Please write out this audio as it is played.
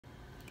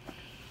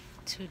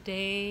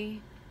Today,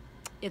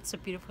 it's a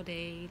beautiful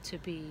day to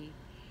be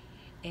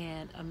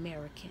an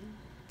American.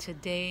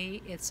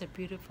 Today, it's a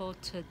beautiful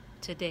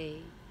today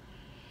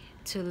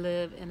to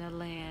live in a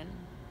land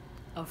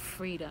of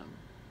freedom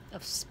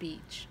of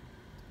speech,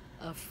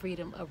 of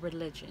freedom of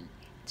religion.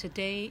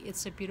 Today,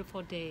 it's a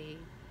beautiful day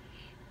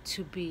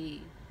to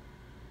be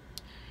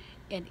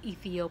an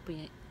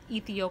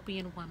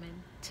Ethiopian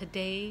woman.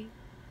 Today,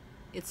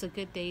 it's a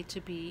good day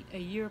to be a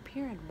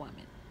European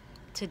woman.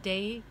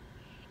 Today,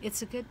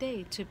 it's a good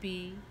day to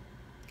be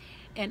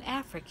an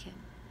African.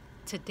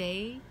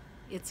 Today,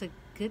 it's a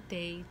good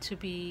day to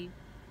be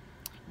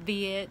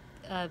Vietnamese.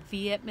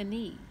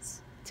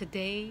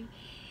 Today,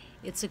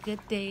 it's a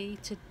good day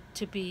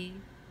to be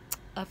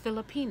a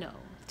Filipino.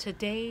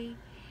 Today,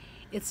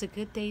 it's a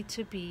good day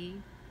to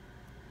be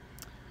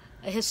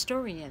a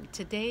historian.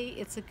 Today,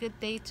 it's a good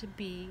day to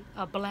be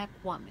a black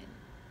woman.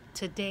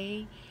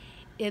 Today,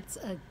 it's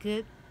a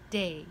good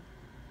day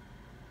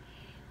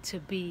to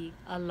be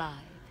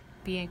alive.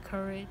 Be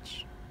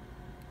encouraged.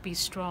 Be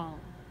strong.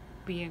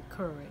 Be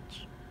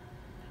encouraged.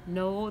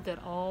 Know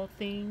that all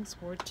things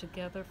work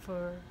together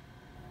for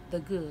the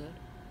good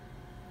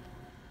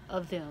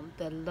of them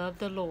that love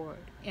the Lord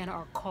and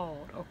are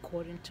called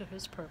according to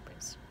his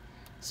purpose.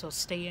 So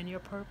stay in your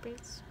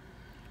purpose.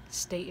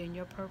 Stay in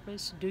your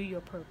purpose. Do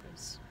your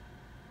purpose.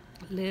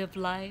 Live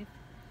life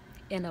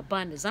in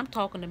abundance. I'm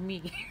talking to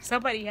me.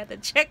 Somebody had to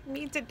check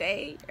me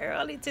today.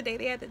 Early today,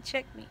 they had to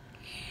check me.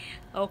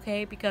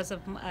 Okay, because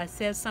I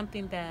said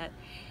something that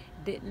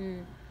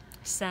didn't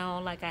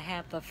sound like I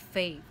have the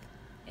faith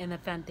and the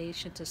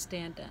foundation to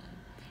stand on.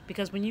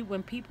 Because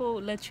when people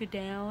let you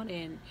down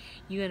and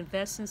you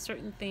invest in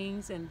certain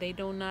things and they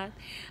do not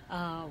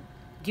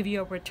give you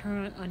a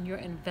return on your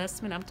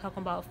investment, I'm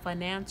talking about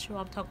financial,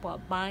 I'm talking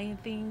about buying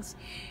things,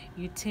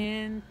 you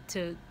tend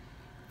to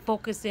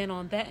focus in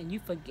on that and you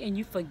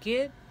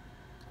forget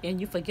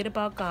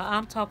about God.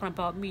 I'm talking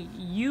about me.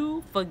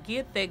 You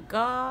forget that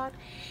God,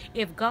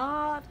 if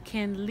God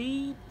can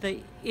lead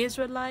the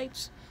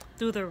Israelites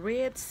through the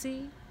Red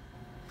Sea,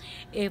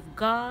 if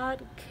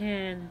God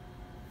can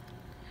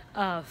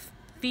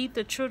feed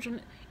the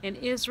children in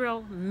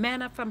Israel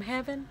manna from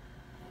heaven,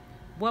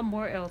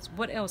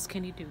 what else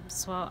can he do?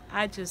 So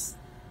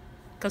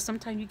because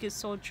sometimes you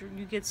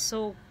get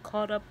so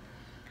caught up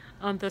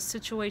on the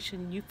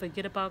situation, you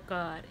forget about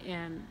God.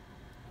 And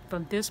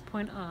from this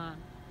point on,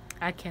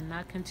 I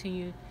cannot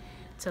continue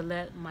to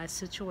let my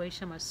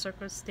situation, my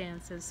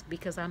circumstances,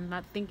 because I'm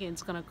not thinking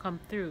it's going to come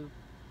through,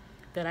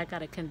 that I got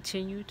to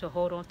continue to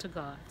hold on to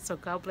God. So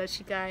God bless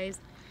you guys.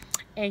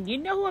 And you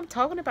know who I'm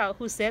talking about,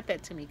 who said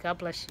that to me. God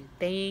bless you.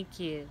 Thank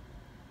you.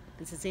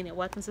 This is Zenith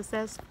Wealth and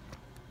Success.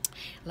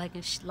 Like,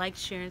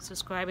 share, and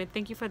subscribe. And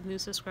thank you for the new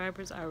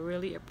subscribers. I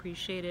really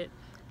appreciate it.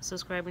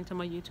 Subscribing to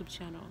my YouTube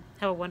channel.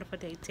 Have a wonderful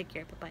day. Take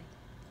care. Bye-bye.